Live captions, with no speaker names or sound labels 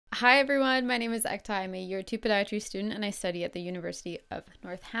Hi everyone, my name is Ekta. I'm a year 2 podiatry student and I study at the University of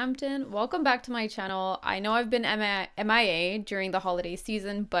Northampton. Welcome back to my channel. I know I've been MIA during the holiday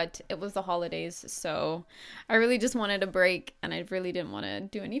season, but it was the holidays, so I really just wanted a break and I really didn't want to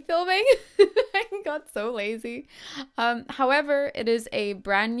do any filming. I got so lazy. However, it is a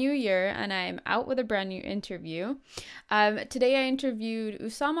brand new year and I'm out with a brand new interview. Today I interviewed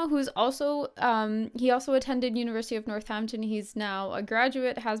Usamah, who's also he also attended University of Northampton. He's now a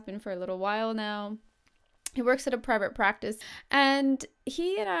graduate, has been for a little while now. He works at a private practice, and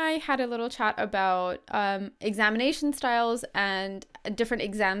he and I had a little chat about examination styles and different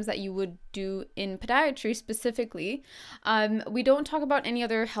exams that you would do in podiatry specifically. We don't talk about any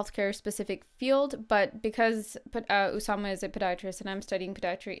other healthcare specific field, but because Usamah is a podiatrist and I'm studying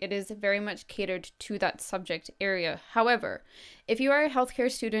podiatry, it is very much catered to that subject area. However, if you are a healthcare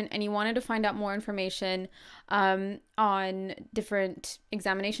student and you wanted to find out more information on different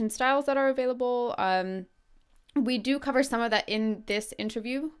examination styles that are available, we do cover some of that in this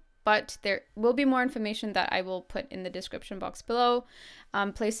interview, but there will be more information that I will put in the description box below,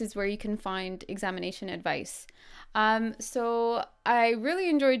 places where you can find examination advice. So I really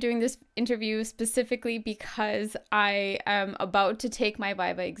enjoyed doing this interview specifically because I am about to take my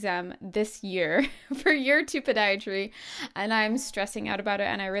Viva exam this year for year 2 podiatry, and I'm stressing out about it,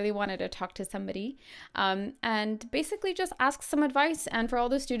 and I really wanted to talk to somebody and basically just ask some advice. And for all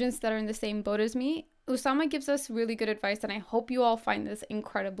the students that are in the same boat as me, Usamah gives us really good advice, and I hope you all find this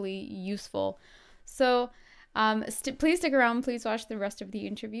incredibly useful. So please stick around, please watch the rest of the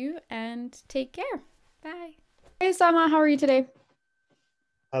interview, and take care. Bye. Hey Usamah, how are you today?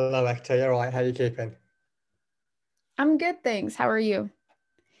 Hello, Ekta. You're right. How you keeping? I'm good, thanks. How are you?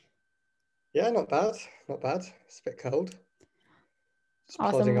 Yeah, not bad. Not bad. It's a bit cold. Just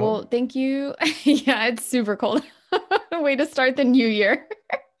Awesome. plodding Well, on. thank you. Yeah, it's super cold. Way to start the new year.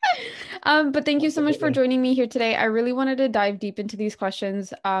 But thank you so much for Absolutely. joining me here today. I really wanted to dive deep into these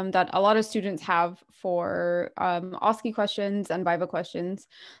questions that a lot of students have for OSCE questions and Viva questions.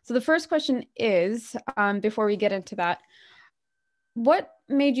 So the first question is, before we get into that, what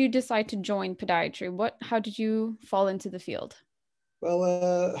made you decide to join podiatry? How did you fall into the field?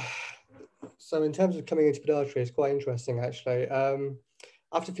 Well, so in terms of coming into podiatry, it's quite interesting actually.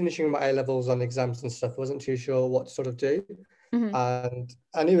 After finishing my A levels on exams and stuff, I wasn't too sure what to sort of do, Hmm. and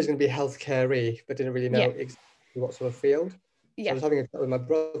I knew it was going to be healthcare-y, but didn't really know Yeah, exactly what sort of field. So I yeah. was having a chat with my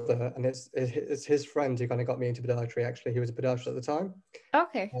brother, and it's his friend who kind of got me into podiatry. Actually, he was a podiatrist at the time.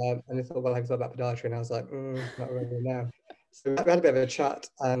 Okay. And he thought, well, have you thought about podiatry? And I was like, not really now. So we had a bit of a chat,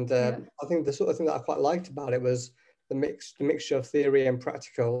 and Yeah. I think the sort of thing that I quite liked about it was the mixture of theory and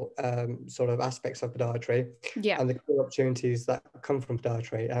practical sort of aspects of podiatry, Yeah. and the career opportunities that come from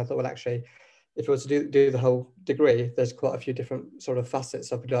podiatry. And I thought, well, actually, if I was to do the whole degree, there's quite a few different sort of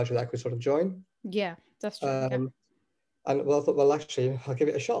facets of podiatry that I could sort of join. Yeah, that's true. Yeah. Um, and well, I thought, well, actually, I'll give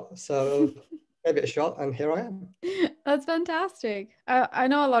it a shot. So I gave it a shot, and here I am. That's fantastic. I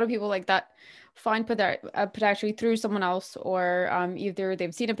know a lot of people like that find podiatry through someone else, or either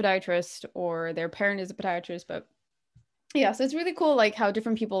they've seen a podiatrist or their parent is a podiatrist. But yeah, so it's really cool, like how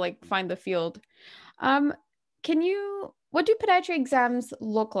different people like find the field. Um, what do podiatry exams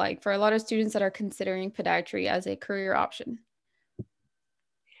look like for a lot of students that are considering podiatry as a career option?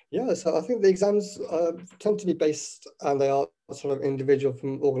 Yeah, so I think the exams tend to be based, and they are sort of individual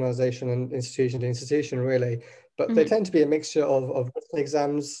from organisation and institution to institution, really. But they Hmm. tend to be a mixture of written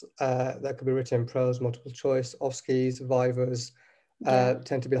exams that could be written in prose, multiple choice, OSCEs, Vivas, Yeah.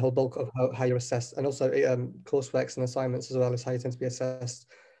 tend to be the whole bulk of how you're assessed, and also courseworks and assignments as well as how you tend to be assessed,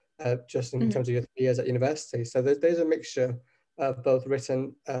 just in Hmm. terms of your 3 years at university. So there's a mixture of both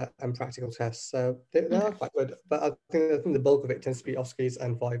written and practical tests. So they are Okay. quite good. But I think the bulk of it tends to be OSCEs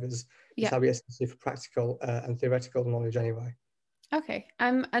and Vivas is Yeah. how we assess you for practical and theoretical knowledge anyway. Okay.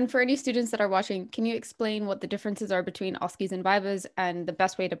 And for any students that are watching, can you explain what the differences are between OSCEs and Vivas and the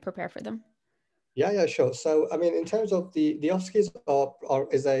best way to prepare for them? Yeah, sure. So, I mean, in terms of the OSCEs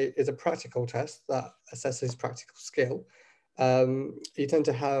is a practical test that assesses practical skill. You tend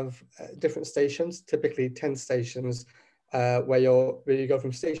to have different stations, typically 10 stations, where you go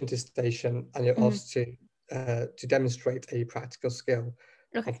from station to station and you're Hmm. asked to demonstrate a practical skill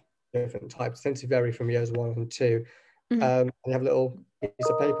of Okay. different types. Tend to vary from years 1 and 2. Hmm. And you have a little piece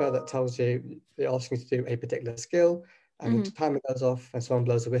of paper that tells you they're asking you to do a particular skill, and the Hmm. timer goes off, and someone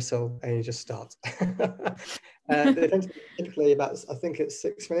blows a whistle, and you just start. They tend to be typically about, I think it's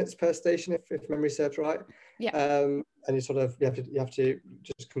 6 minutes per station, if memory serves right. Yeah. And you have to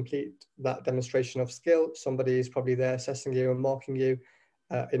just complete that demonstration of skill. Somebody is probably there assessing you and marking you,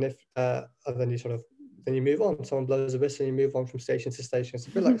 and then you sort of then you move on. Someone blows a whistle, and you move on from station to station. It's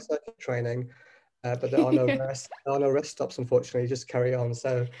a bit like circuit training, but there are no rest stops, unfortunately. You just carry on.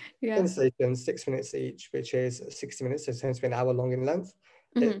 So Yeah. 10 stations, 6 minutes each, which is 60 minutes. So it tends to be an hour long in length.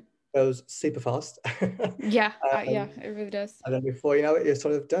 Hmm. It goes super fast. Yeah. Yeah, um, it really does. and then before you know it, you're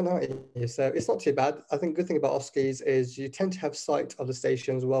sort of done, aren't you? So it's not too bad. I think the good thing about OSCEs is you tend to have sight of the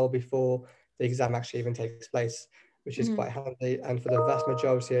stations well before the exam actually even takes place, which is Hmm. quite handy. And for the vast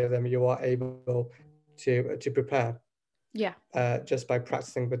majority of them, you are able to prepare Yeah. just by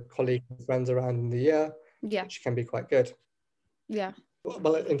practicing with colleagues and friends around in the year, Yeah. which can be quite good. Yeah.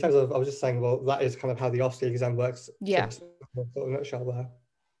 Well, in terms of, I was just saying, well, that is kind of how the OSCE exam works, Yeah. just in a nutshell there.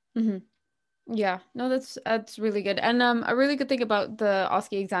 Hmm. Yeah. No, that's really good. And a really good thing about the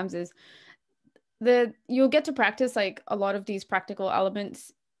OSCE exams is you'll get to practice like a lot of these practical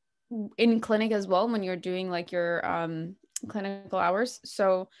elements in clinic as well when you're doing like your clinical hours.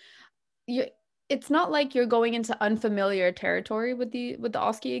 So you it's not like you're going into unfamiliar territory with the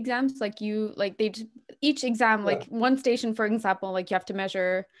OSCE exams. Like each exam, Yeah, like one station, for example, like you have to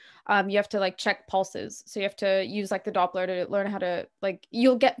measure, you have to like check pulses. So you have to use like the Doppler to learn how to like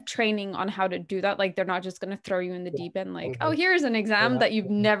you'll get training on how to do that. Like they're not just gonna throw you in the yeah, deep end, like, oh, totally. here's an exam Yeah, that you've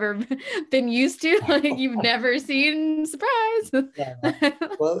never been used to, like you've never seen. Surprise. yeah.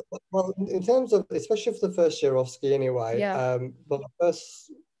 Well, in terms of, especially for the first year off ski anyway, Yeah.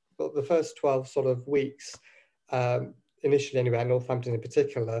 the first 12 sort of weeks, um, initially anyway, at Northampton in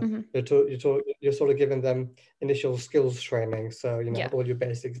particular, Hmm. you're sort of giving them initial skills training. So, Yeah. all your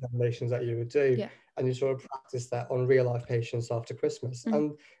basic examinations that you would do, Yeah. and you sort of practice that on real life patients after Christmas. Hmm.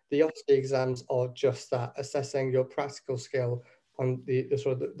 And the OSCE exams are just that, assessing your practical skill on the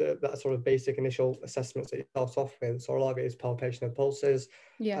sort of that sort of basic initial assessments that you start off with. So a lot of it is palpation of pulses,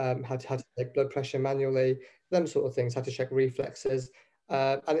 Yeah. how to take blood pressure manually, them sort of things, how to check reflexes,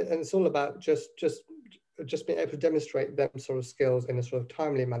 and it's all about just being able to demonstrate them sort of skills in a sort of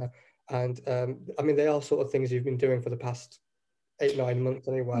timely manner. And I mean, they are sort of things you've been doing for the past 8, 9 months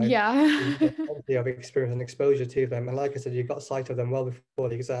anyway. So you've got Yeah. plenty of experience and exposure to them. And like I said, you got sight of them well before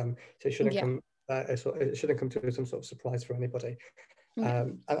the exam, so Yeah. it shouldn't come to some sort of surprise for anybody. Yeah.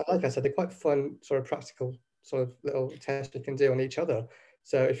 And like I said, they're quite fun, sort of practical, sort of little tests you can do on each other.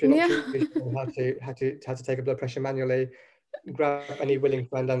 So if you're not Yeah. too sure how to take a blood pressure manually, grab any willing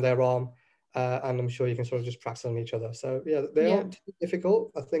friend and their arm, and I'm sure you can sort of just practice on each other. So yeah, they Yeah. aren't too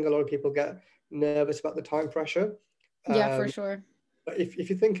difficult. I think a lot of people get nervous about the time pressure. Yeah, for Um, sure. but if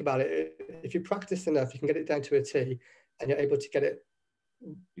you think about it, if you practice enough, you can get it down to a T, and you're able to get it.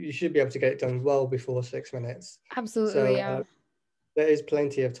 You should be able to get it done well before 6 minutes. Absolutely, So yeah. there is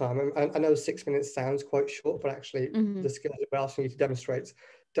plenty of time. And I know 6 minutes sounds quite short, but actually Hmm. the skills that we're asking you to demonstrate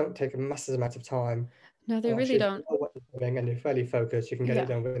don't take a massive amount of time. No, they And really actually, if you don't. know what you're doing and you're fairly focused, you can get it Yeah.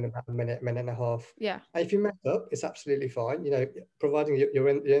 done within about a minute, minute and a half. Yeah. And if you mess up, it's absolutely fine. Providing you're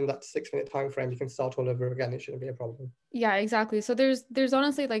in that 6 minute time frame, you can start all over again. It shouldn't be a problem. Yeah, exactly. So there's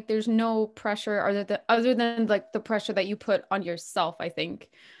honestly like there's no pressure other than like the pressure that you put on yourself, I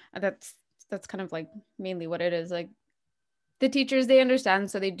think. And that's kind of like mainly what it is. Like the teachers, they understand,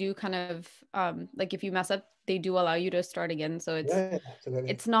 so they do kind of like if you mess up, they do allow you to start again. So Yeah, absolutely.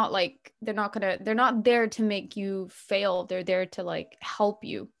 it's not like they're not there to make you fail. They're there to like help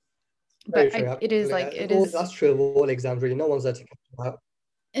you. But Very true. it is Absolutely. like it is. That's true of all exams, really. No one's there to catch you out.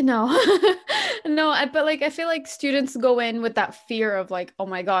 No. No, but like I feel like students go in with that fear of like, oh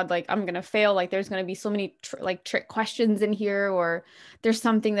my God, like I'm gonna fail. Like there's gonna be so many like trick questions in here, or there's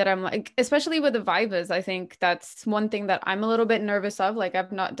something that I'm like, especially with the Vivas, I think that's one thing that I'm a little bit nervous of. Like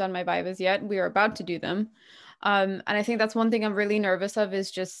I've not done my Vivas yet. We are about to do them. And I think that's one thing I'm really nervous of is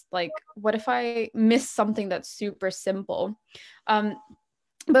just like, what if I miss something that's super simple? Um,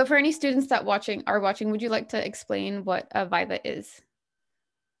 but for any students that are watching, would you like to explain what a Viva is?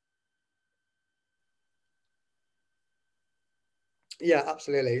 Yeah,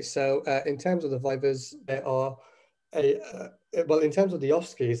 absolutely. So, in terms of the Vivas, there are well, in terms of the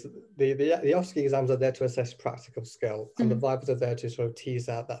OSCEs, the OSCE exams are there to assess practical skill, and the Mhm. Vivas are there to sort of tease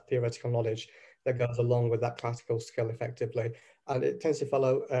out that theoretical knowledge that goes along with that practical skill effectively. And it tends to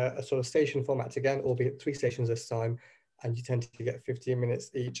follow a sort of station format again, albeit 3 stations this time, and you tend to get 15 minutes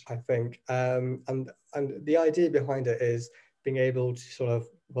each, I think. And the idea behind it is being able to sort of,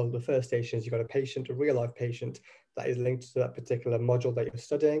 well, the first station is you've got a patient, a real life patient that is linked to that particular module that you're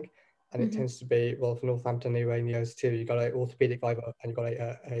studying. And it Mhm. tends to be, well, for Northampton anyway, in the OS2, you've got an orthopedic Viva and you've got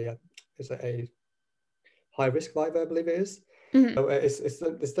is it a high risk Viva, I believe it is. Mhm. So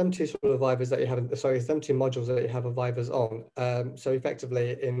it's them two sort of Vivas that you have, sorry, it's them two modules that you have a Vivas on. So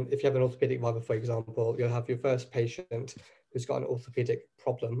effectively, if you have an orthopedic Viva, for example, you'll have your first patient who's got an orthopedic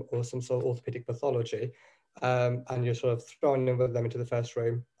problem or some sort of orthopedic pathology, and you're sort of thrown in with them into the first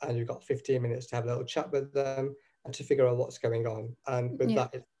room, and you've got 15 minutes to have a little chat with them and to figure out what's going on. And with Yeah.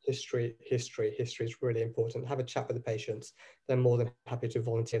 that, history is really important. Have a chat with the patients. They're more than happy to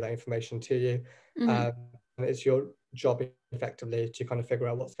volunteer that information to you. Mm-hmm. And it's your job effectively to kind of figure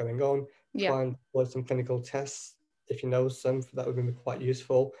out what's going on, Yeah. try and avoid some clinical tests if you know some, that would be quite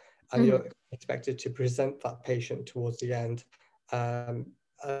useful. And Mm-hmm. you're expected to present that patient towards the end. Um,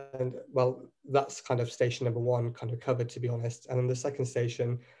 and well, that's kind of station number one kind of covered, to be honest. And then the second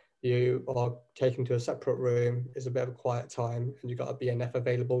station, you are taken to a separate room. It's a bit of a quiet time, and you've got a BNF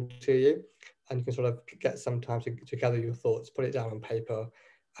available to you, and you can sort of get some time to gather your thoughts, put it down on paper.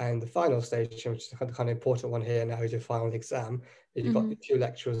 And the final station, which is the kind of important one here now, is your final exam. You've got Mm-hmm. the two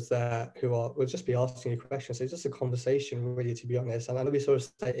lecturers there who will just be asking you questions. So it's just a conversation, really, to be honest. And I know we sort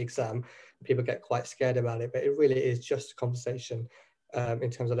of say exam, people get quite scared about it, but it really is just a conversation in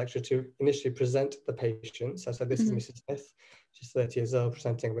terms of lecture to initially present the patient. So I said, this is Mm-hmm. Mrs. Smith. She's 30 years old,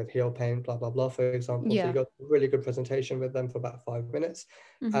 presenting with heel pain, blah, blah, blah, for example. So you Yeah. got a really good presentation with them for about 5 minutes.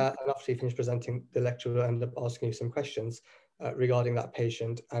 Mm-hmm. And after you finish presenting, the lecturer will end up asking you some questions regarding that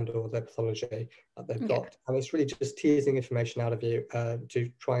patient and or their pathology that they've Yeah. got. And it's really just teasing information out of you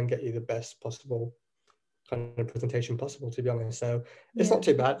to try and get you the best possible kind of presentation possible, to be honest. So it's Yeah. not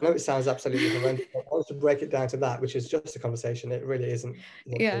too bad. I know it sounds absolutely horrendous, but once you break it down to that, which is just a conversation, it really isn't too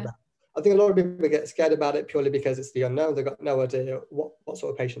Yeah. bad. I think a lot of people get scared about it purely because it's the unknown. They've got no idea what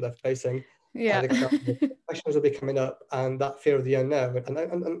sort of patient they're facing. Yeah. They got no idea. Questions will be coming up, and that fear of the unknown.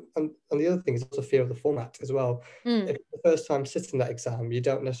 And the other thing is also fear of the format as well. Mm. If it's the first time sitting that exam, you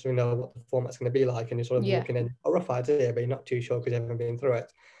don't necessarily know what the format's going to be like, and you're sort of Yeah. walking in a rough idea, but you're not too sure because you haven't been through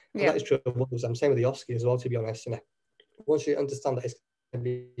it. And Yeah. that is true of others. I'm saying with the Osce as well, to be honest. Once you understand that it's going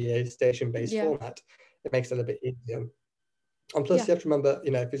to be a station-based Yeah. format, it makes it a little bit easier. And plus, Yeah. you have to remember,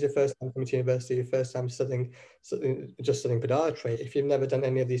 if it's your first time coming to university, your first time just studying podiatry, if you've never done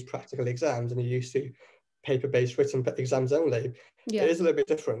any of these practical exams and you're used to paper-based written exams only, it Yeah. is a little bit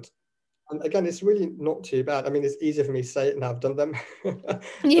different. And again, it's really not too bad. I mean, it's easier for me to say it and I've done them. But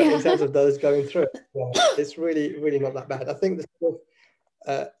in terms Yeah. of those going through it, yeah, it's really, really not that bad. I think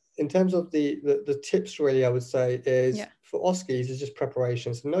in terms of the tips, really, I would say is Yeah. for OSCEs is just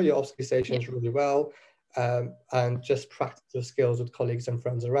preparation. So know your OSCE Yeah. stations really well, and just practice your skills with colleagues and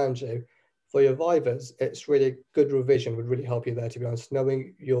friends around you. For your Vivas, it's really good revision would really help you there, to be honest.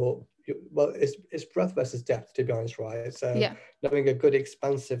 Knowing well, it's breadth versus depth, to be honest, right? So Yeah. knowing a good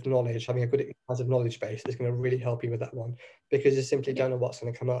expansive knowledge, having a good expansive knowledge base is going to really help you with that one, because you simply Yeah. don't know what's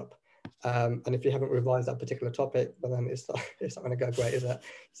going to come up. And if you haven't revised that particular topic, well, then it's not going to go great, is it?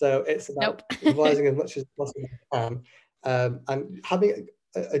 So it's about Nope. revising as much as possible you can, and having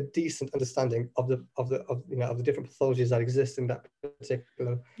a decent understanding of the different pathologies that exist in that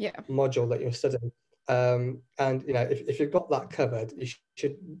particular Yeah. module that you're studying. And if you've got that covered, you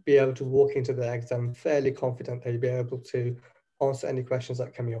should be able to walk into the exam fairly confident that you'll be able to answer any questions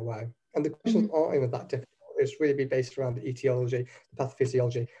that come your way. And the questions Mm-hmm. aren't even that difficult. It's really be based around the etiology, the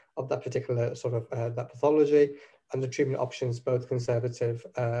pathophysiology of that particular sort of that pathology, and the treatment options, both conservative.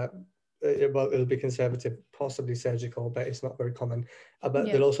 Well, it'll be conservative, possibly surgical, but it's not very common. But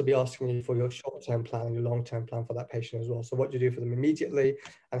Yeah. they'll also be asking you for your short-term plan and your long-term plan for that patient as well. So what you do for them immediately,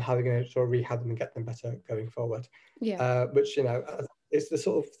 and how you're going to sort of rehab them and get them better going forward. Yeah. Which it's the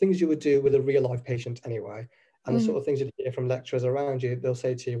sort of things you would do with a real-life patient anyway, and the Mm-hmm. sort of things you hear from lecturers around you. They'll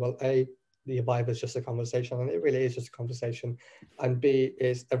say to you, well, A, the Viva is just a conversation, and it really is just a conversation. And B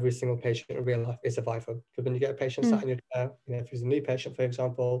is every single patient in real life is a Viva. Because when you get a patient sat Mm. in your chair, if he's a new patient, for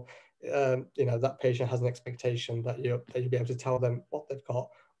example, that patient has an expectation that you'll be able to tell them what they've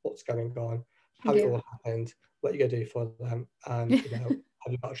got, what's going on, how it Yeah. all happened, what you're going to do for them, and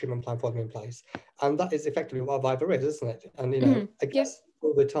have you got a treatment plan for them in place? And that is effectively what a Viva is, isn't it? And Mm-hmm. I Yeah. guess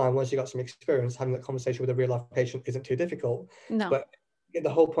over time, once you got some experience, having that conversation with a real life patient isn't too difficult. No. But the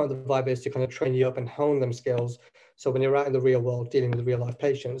whole point of the Viva is to kind of train you up and hone them skills. So when you're out in the real world dealing with real life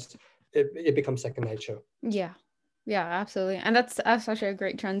patients, it becomes second nature. Yeah. Yeah, absolutely. And that's actually a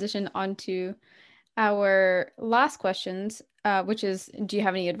great transition onto our last questions, which is, do you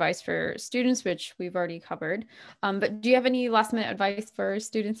have any advice for students, which we've already covered. But do you have any last minute advice for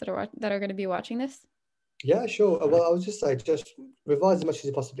students that are going to be watching this? Yeah, sure. Well, I would just say just revise as much as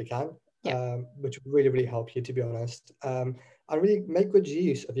you possibly can, Yeah. which would really, really help you, to be honest. And really make good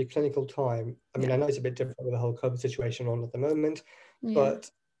use of your clinical time. I mean, Yeah. I know it's a bit different with the whole COVID situation on at the moment, Yeah.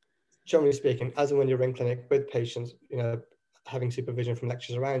 but generally speaking, as and when you're in clinic with patients, having supervision from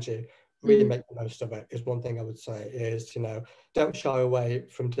lecturers around you, really Mm-hmm. make the most of it is one thing I would say is, don't shy away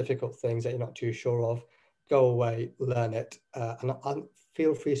from difficult things that you're not too sure of, go away, learn it, and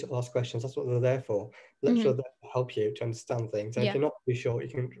feel free to ask questions. That's what they're there for. Lecturers Hmm. are there to help you to understand things. And if Yeah. you're not too sure, you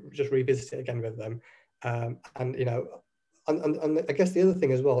can just revisit it again with them. And you know, and I guess the other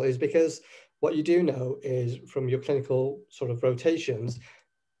thing as well is because what you do know is from your clinical sort of rotations,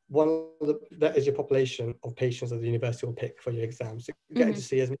 that is your population of patients that the university will pick for your exams. So getting to Hmm.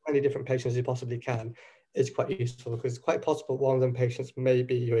 see as many different patients as you possibly can is quite useful because it's quite possible one of them patients may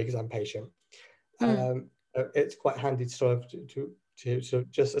be your exam patient. Mm. It's quite handy to sort of to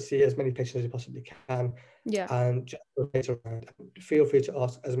just see as many patients as you possibly can Yeah. and just rotate around. Feel free to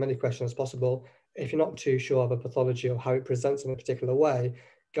ask as many questions as possible. If you're not too sure of a pathology or how it presents in a particular way,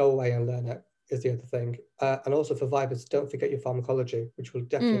 go away and learn it is the other thing. And also for Vibers, don't forget your pharmacology, which will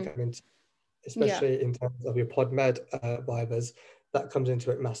definitely Mm. come into, Yeah. especially in terms of your pod med Vibers, that comes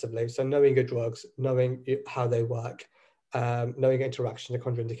into it massively. So knowing your drugs, knowing how they work, knowing interactions and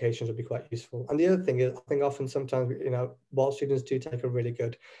contraindications would be quite useful. And the other thing is, I think often sometimes, you know, while students do take a really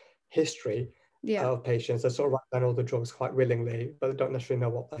good history Yeah. of patients, they sort of write down all the drugs quite willingly, but they don't necessarily know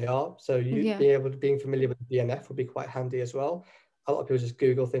what they are. So you Yeah. being familiar with the BNF would be quite handy as well. A lot of people just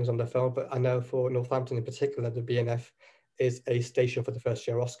Google things on their phone, but I know for Northampton in particular, the BNF is a station for the first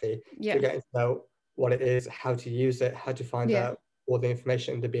year OSCE. So Yeah. getting to know what it is, how to use it, how to find Yeah. out all the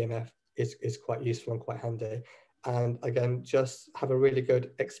information in the BNF is quite useful and quite handy. And again, just have a really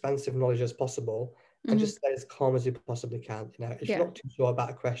good expansive knowledge as possible and Hmm. just stay as calm as you possibly can. You know, if Yeah. you're not too sure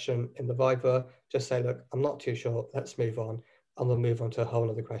about a question in the Viva, just say, look, I'm not too sure, let's move on. And we'll move on to a whole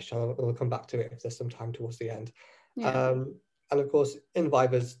other question. We'll come back to it if there's some time towards the end. Yeah. Um, and of course, in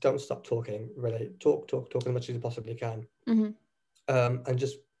Vivas, don't stop talking, really. Talk as much as you possibly can. Hmm. And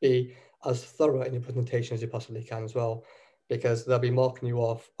just be as thorough in your presentation as you possibly can as well, because they'll be marking you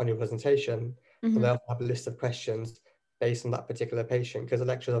off on your presentation and Hmm. they'll have a list of questions based on that particular patient, because the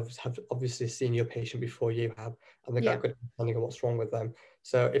lecturers have obviously seen your patient before you have, and they've got a Yeah. good understanding of what's wrong with them.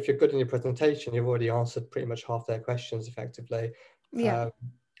 So if you're good in your presentation, you've already answered pretty much half their questions effectively. Yeah. Um,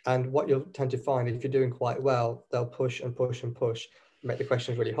 and what you'll tend to find, if you're doing quite well, they'll push and push and push, make the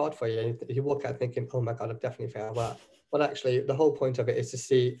questions really hard for you. And if you walk out thinking, oh my God, I've definitely failed that. But actually, the whole point of it is to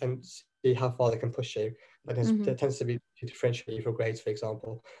see how far they can push you. Hmm. There tends to be to differentiate you for grades, for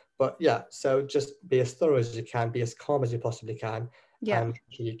example. But yeah, so just be as thorough as you can, be as calm as you possibly can, Yeah. and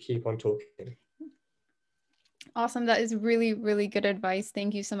you keep on talking. Awesome. That is really, really good advice.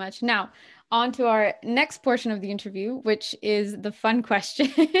 Thank you so much. Now, on to our next portion of the interview, which is the fun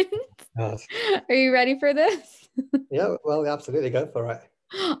questions. Yes. Are you ready for this? Yeah, well, absolutely, go for it.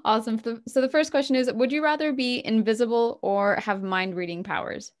 Awesome. So the first question is, would you rather be invisible or have mind reading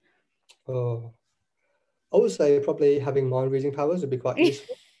powers? Oh, I would say probably having mind reading powers would be quite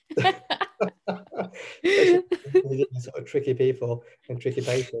useful. Especially when you're dealing with sort of tricky people and tricky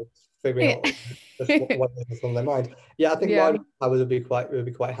patients, figuring Yeah. out just what is on their mind. Yeah, I think Yeah. mind powers would be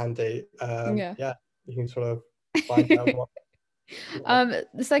quite handy. Yeah. Yeah, you can sort of find out what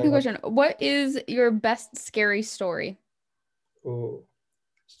The second going on. question, what is your best scary story? Oh,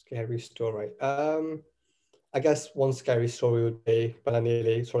 scary story. I guess one scary story would be when I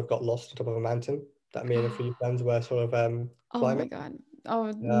nearly sort of got lost on top of a mountain that me and a few friends were sort of Oh my climbing. God. Oh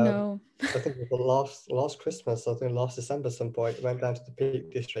Um, no. I think it was last Christmas, I think last December at some point, we went down to the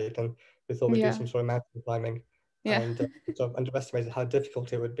Peak District and we thought we'd do Yeah. some sort of mountain climbing Yeah. and sort of underestimated how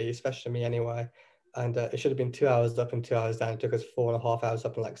difficult it would be, especially me anyway. And it should have been 2 hours up and 2 hours down. It took us 4.5 hours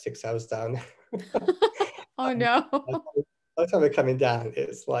up and like 6 hours down. Oh And no. by the time we're coming down,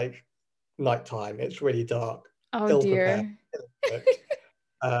 it's like nighttime. It's really dark, Oh ill prepared, dear. ill equipped.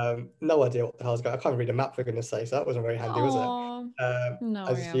 No idea what the hell's going on. I can't read a map for goodness sake, so that wasn't very handy, was it? Oh I no,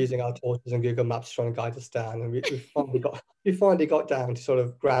 was just yeah. using our torches and Google Maps trying to guide us down, and we finally got down to sort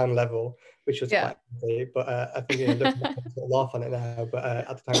of ground level, which was Yeah. quite handy. But I think, you know, looking back, I sort of laugh on it now. But at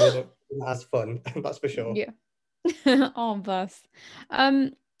the time, it wasn't as fun, that's for sure. Yeah. Oh, bless.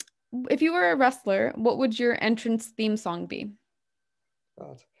 Um, if you were a wrestler, what would your entrance theme song be?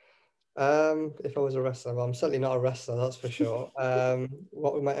 God. If I was a wrestler, well, I'm certainly not a wrestler, that's for sure.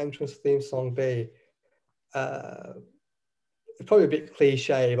 What would my entrance theme song be? Uh, it's probably a bit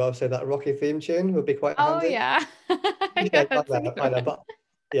cliche, but I would say that Rocky theme tune would be quite Oh handy. yeah. Yeah, Yeah, that's a I good know, one. but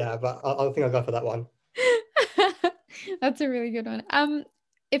yeah, but I think I'll go for that one. That's a really good one.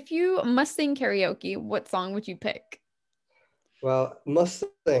 If you must sing karaoke, what song would you pick? Well, must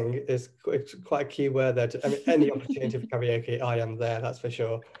sing is quite a key word there. I mean, any opportunity for karaoke, I am there, that's for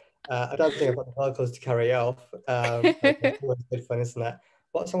sure. I don't think I've got the vocals to carry off, but it's always good fun, isn't it?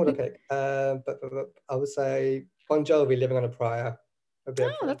 What song would I pick? But I would say Bon Jovi, Living on a Prayer, would be a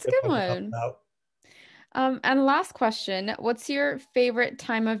Oh, that's a good good one to help one. out. And last question, what's your favorite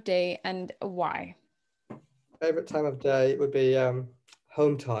time of day and why? favorite time of day would be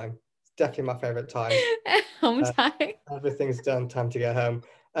home time. It's definitely my favorite time. Home Uh, time. Everything's done, time to get home.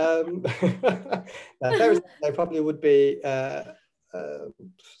 My favorite day probably would be uh,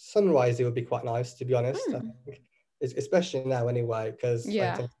 sunrise. It would be quite nice, to be honest. I Hmm. think, especially now anyway, because I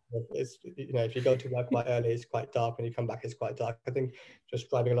Yeah, think it's, if you go to work quite early, it's quite dark. When you come back, it's quite dark. I think just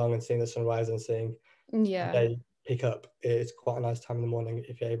driving along and seeing the sunrise and seeing the yeah, day pick up is quite a nice time in the morning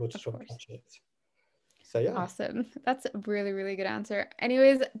if you're able to of sort of course. catch it. So yeah, Awesome. That's a really, really good answer.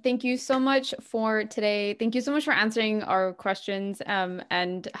 Anyways, thank you so much for today. Thank you so much for answering our questions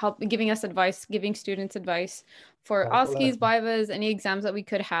and help giving us advice, giving students advice for thanks for OSCEs, listening. Vivas, any exams that we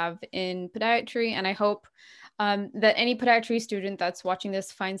could have in podiatry. And I hope that any podiatry student that's watching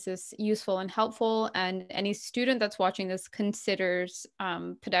this finds this useful and helpful, and any student that's watching this considers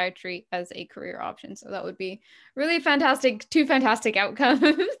podiatry as a career option. So that would be really fantastic, two fantastic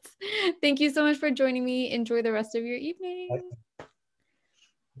outcomes. Thank you so much for joining me. Enjoy the rest of your evening.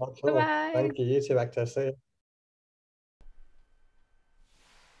 Not Bye sure. bye. Thank you. You too, Hector. See you.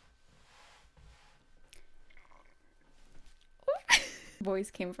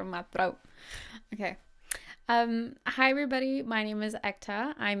 Voice came from my throat. Okay. Hi everybody. My name is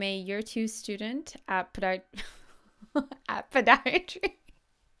Ekta. I'm a year 2 student at at podiatry.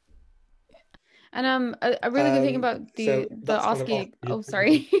 And a really good thing about So the that's kind of off. OSCE. Oh,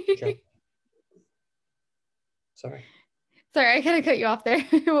 sorry. Sorry. Sorry, I kind of cut you off there.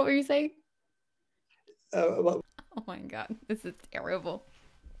 What were you saying? Well, Oh my God, this is terrible.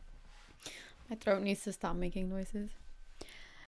 My throat needs to stop making noises.